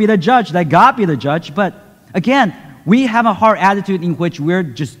don't have to be the judge. Let God be the judge. But again, we have a heart attitude in which we're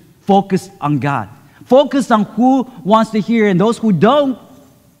just focused on God. Focused on who wants to hear, and those who don't,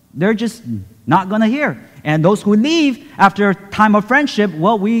 they're just not going to hear. And those who leave after a time of friendship,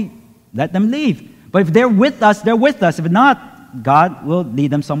 well, we let them leave. But if they're with us, they're with us. If not, God will lead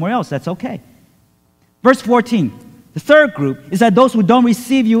them somewhere else. That's okay. Verse 14, the third group is that those who don't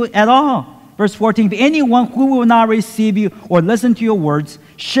receive you at all. Verse 14, if anyone who will not receive you or listen to your words,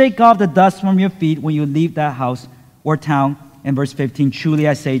 shake off the dust from your feet when you leave that house or town. And verse 15, truly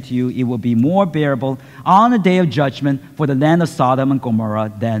I say to you, it will be more bearable on the day of judgment for the land of Sodom and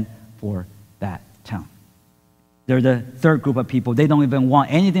Gomorrah than for that town. They're the third group of people. They don't even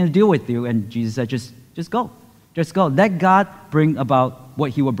want anything to do with you. And Jesus said, just go. Just go. Let God bring about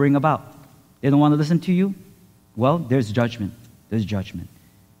what he will bring about. They don't want to listen to you? Well, there's judgment. There's judgment.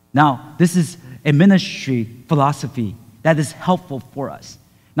 Now, this is a ministry philosophy that is helpful for us.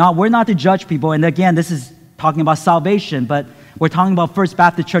 Now, we're not to judge people. And again, this is talking about salvation, but we're talking about First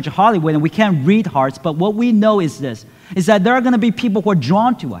Baptist Church of Hollywood, and we can't read hearts. But what we know is this, is that there are going to be people who are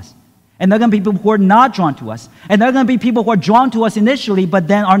drawn to us. And there are going to be people who are not drawn to us. And there are going to be people who are drawn to us initially, but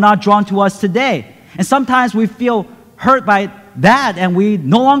then are not drawn to us today. And sometimes we feel hurt by that, and we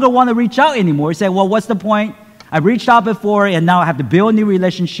no longer want to reach out anymore. We say, well, what's the point? I've reached out before, and now I have to build new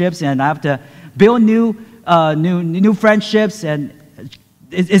relationships, and I have to build new friendships. And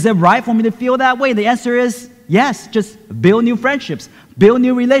is it right for me to feel that way? The answer is yes. Just build new friendships, build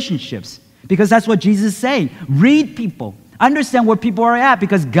new relationships, because that's what Jesus is saying. Read people. Understand where people are at,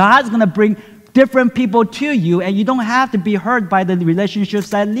 because God's going to bring different people to you, and you don't have to be hurt by the relationships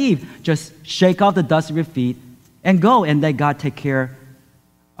that leave. Just shake off the dust of your feet and go, and let God take care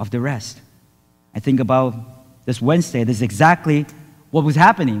of the rest. I think about this Wednesday. This is exactly what was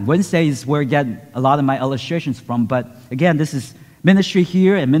happening. Wednesday is where I get a lot of my illustrations from, but again, this is ministry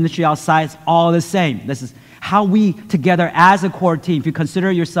here and ministry outside. It's all the same. This is how we together as a core team, if you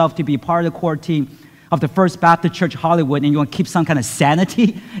consider yourself to be part of the core team of the First Baptist Church Hollywood, and you want to keep some kind of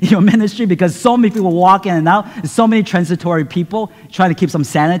sanity in your ministry, because so many people walk in and out, there's so many transitory people trying to keep some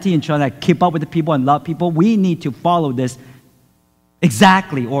sanity and trying to keep up with the people and love people. We need to follow this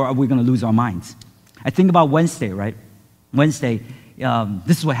exactly, or are we going to lose our minds? I think about Wednesday, right? Wednesday,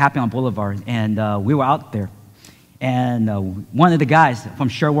 this is what happened on Boulevard, and we were out there. And one of the guys from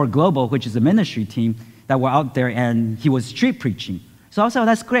Sherwood Global, which is a ministry team, that were out there, and he was street preaching. So I said, oh,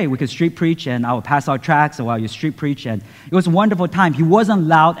 that's great. We could street preach, and I would pass out tracts while you street preach, and it was a wonderful time. He wasn't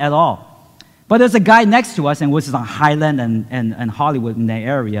loud at all. But there's a guy next to us, and this is on Highland and Hollywood in that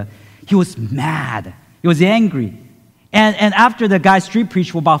area. He was mad. He was angry. And after the guy street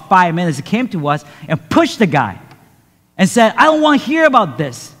preached for about 5 minutes, he came to us and pushed the guy and said, I don't want to hear about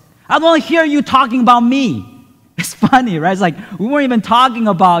this. I don't want to hear you talking about me. It's funny, right? It's like, we weren't even talking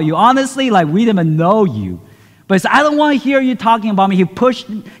about you. Honestly, like, we didn't even know you. But it's, I don't want to hear you talking about me. He pushed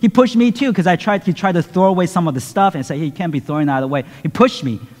me too, because he tried to throw away some of the stuff and say, hey, you can't be throwing that away. He pushed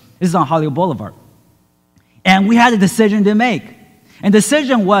me. This is on Hollywood Boulevard. And we had a decision to make. And the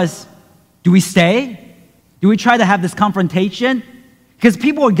decision was, do we stay? Do we try to have this confrontation? Because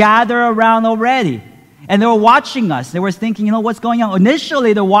people were gathered around already. And they were watching us. They were thinking, you know, what's going on?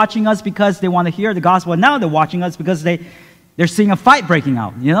 Initially, they're watching us because they want to hear the gospel. Now they're watching us because they're seeing a fight breaking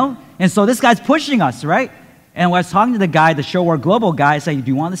out, you know? And so this guy's pushing us, right? And when I was talking to the guy, the Sherwood Global guy, I said,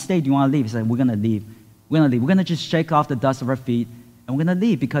 do you want to stay? Do you want to leave? He said, we're going to leave. We're going to leave. We're going to just shake off the dust of our feet, and we're going to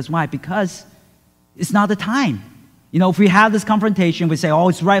leave. Because why? Because it's not the time. You know, if we have this confrontation, we say, oh,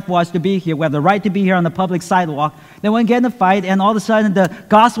 it's right for us to be here. We have the right to be here on the public sidewalk. Then we get in a fight, and all of a sudden the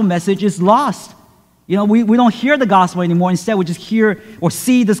gospel message is lost. You know, we don't hear the gospel anymore. Instead, we just hear or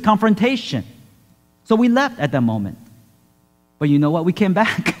see this confrontation. So we left at that moment. But you know what? We came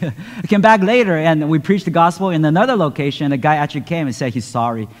back. We came back later, and we preached the gospel in another location. A guy actually came and said he's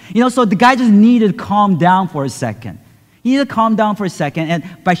sorry. So the guy just needed to calm down for a second. He needed to calm down for a second,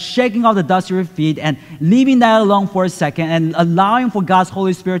 and by shaking off the dust of your feet and leaving that alone for a second and allowing for God's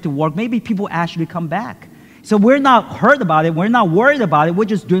Holy Spirit to work, maybe people actually come back. So we're not hurt about it. We're not worried about it. We're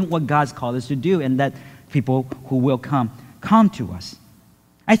just doing what God's called us to do, and let people who will come to us.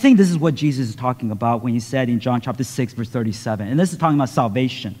 I think this is what Jesus is talking about when he said in John chapter 6, verse 37. And this is talking about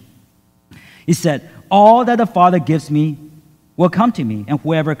salvation. He said, all that the Father gives me will come to me, and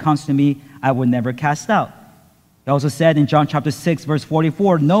whoever comes to me, I will never cast out. He also said in John chapter 6, verse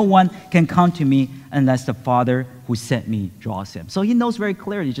 44, no one can come to me unless the Father who sent me draws him. So he knows very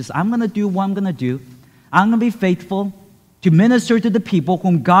clearly, just I'm going to do what I'm going to do. I'm going to be faithful to minister to the people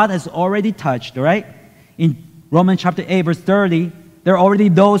whom God has already touched, all right? In Romans chapter 8, verse 30, there are already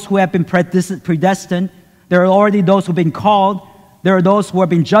those who have been predestined. There are already those who have been called. There are those who have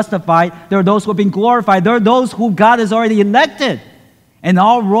been justified. There are those who have been glorified. There are those who God has already elected. And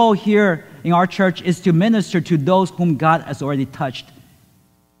our role here in our church is to minister to those whom God has already touched.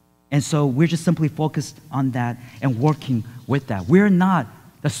 And so we're just simply focused on that and working with that. We're not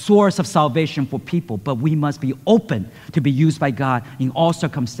the source of salvation for people, but we must be open to be used by God in all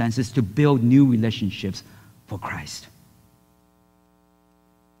circumstances to build new relationships for Christ.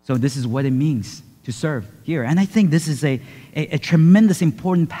 So this is what it means to serve here. And I think this is a tremendous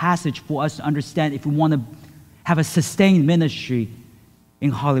important passage for us to understand if we want to have a sustained ministry in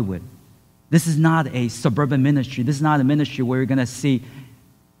Hollywood. This is not a suburban ministry. This is not a ministry where you're going to see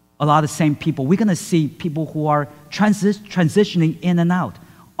a lot of the same people. We're going to see people who are transitioning in and out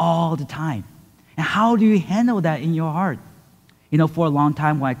all the time. And how do you handle that in your heart? For a long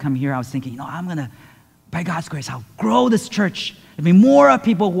time when I come here, I was thinking, I'm going to, by God's grace, I'll grow this church. There'll be more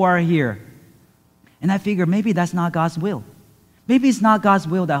people who are here. And I figure maybe that's not God's will. Maybe it's not God's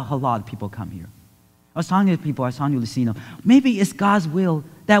will that a lot of people come here. I was talking to people, I was talking to Lucino. Maybe it's God's will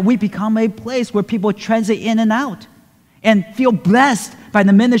that we become a place where people transit in and out and feel blessed by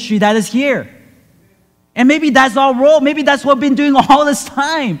the ministry that is here. And maybe that's our role. Maybe that's what we've been doing all this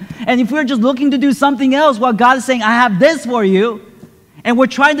time. And if we're just looking to do something else, well, God is saying, I have this for you. And we're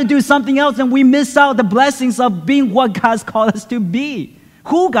trying to do something else, and we miss out the blessings of being what God's called us to be,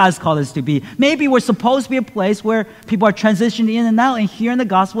 who God's called us to be. Maybe we're supposed to be a place where people are transitioning in and out and hearing the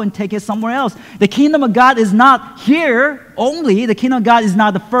gospel and take it somewhere else. The kingdom of God is not here only. The kingdom of God is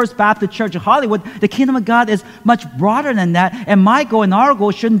not the First Baptist Church of Hollywood. The kingdom of God is much broader than that. And my goal and our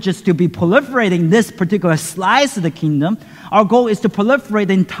goal shouldn't just to be proliferating this particular slice of the kingdom. Our goal is to proliferate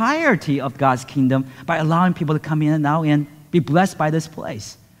the entirety of God's kingdom by allowing people to come in and out and be blessed by this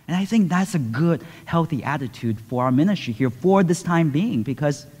place. And I think that's a good, healthy attitude for our ministry here for this time being,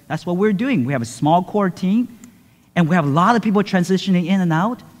 because that's what we're doing. We have a small core team, and we have a lot of people transitioning in and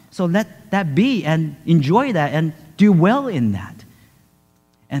out. So let that be and enjoy that and do well in that.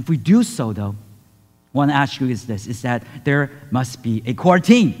 And if we do so, though, one ask you is this, is that there must be a core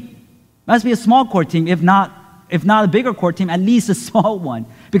team. Must be a small core team, if not a bigger core team, at least a small one.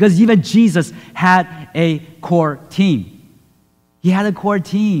 Because even Jesus had a core team. He had a core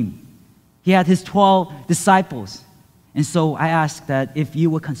team. He had his 12 disciples. And so I ask that if you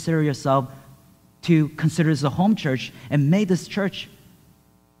would consider yourself to consider this a home church and make this church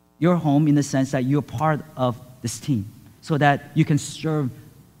your home in the sense that you're part of this team so that you can serve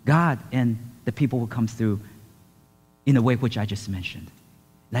God and the people who come through in the way which I just mentioned,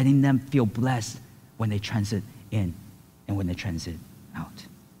 letting them feel blessed when they transit in and when they transit out.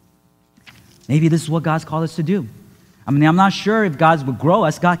 Maybe this is what God's called us to do. I'm not sure if God will grow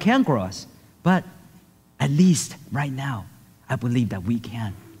us. God can grow us. But at least right now, I believe that we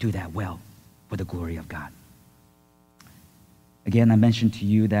can do that well for the glory of God. Again, I mentioned to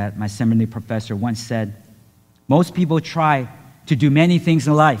you that my seminary professor once said, most people try to do many things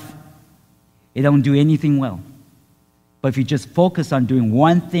in life. They don't do anything well. But if you just focus on doing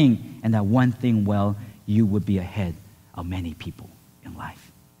one thing and that one thing well, you would be ahead of many people in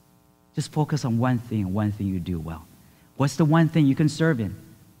life. Just focus on one thing and one thing you do well. What's the one thing you can serve in?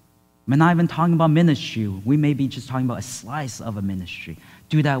 We're not even talking about ministry. We may be just talking about a slice of a ministry.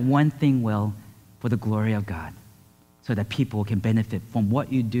 Do that one thing well for the glory of God so that people can benefit from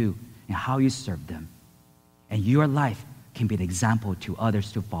what you do and how you serve them. And your life can be an example to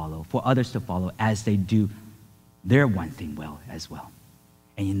others to follow, for others to follow as they do their one thing well as well.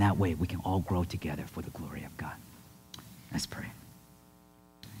 And in that way, we can all grow together for the glory of God. Let's pray.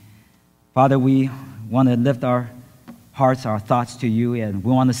 Father, we want to lift our hearts, our thoughts to you, and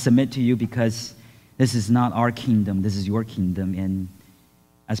we want to submit to you because this is not our kingdom, this is your kingdom. And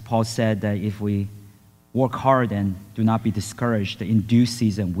as Paul said, that if we Work hard and do not be discouraged. In due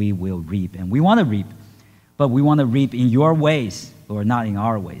season, we will reap. And we want to reap, but we want to reap in your ways, Lord, not in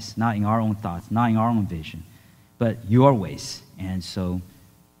our ways, not in our own thoughts, not in our own vision, but your ways. And so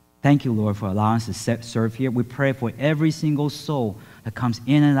thank you, Lord, for allowing us to serve here. We pray for every single soul that comes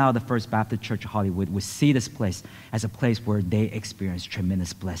in and out of the First Baptist Church of Hollywood. We see this place as a place where they experience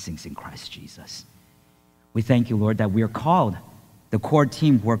tremendous blessings in Christ Jesus. We thank you, Lord, that we are called. The core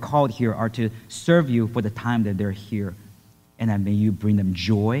team who are called here are to serve you for the time that they're here. And that may you bring them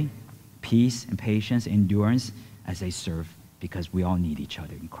joy, peace, and patience, endurance as they serve, because we all need each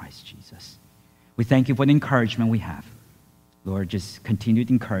other in Christ Jesus. We thank you for the encouragement we have. Lord, just continue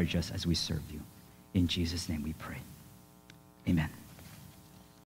to encourage us as we serve you. In Jesus' name we pray. Amen.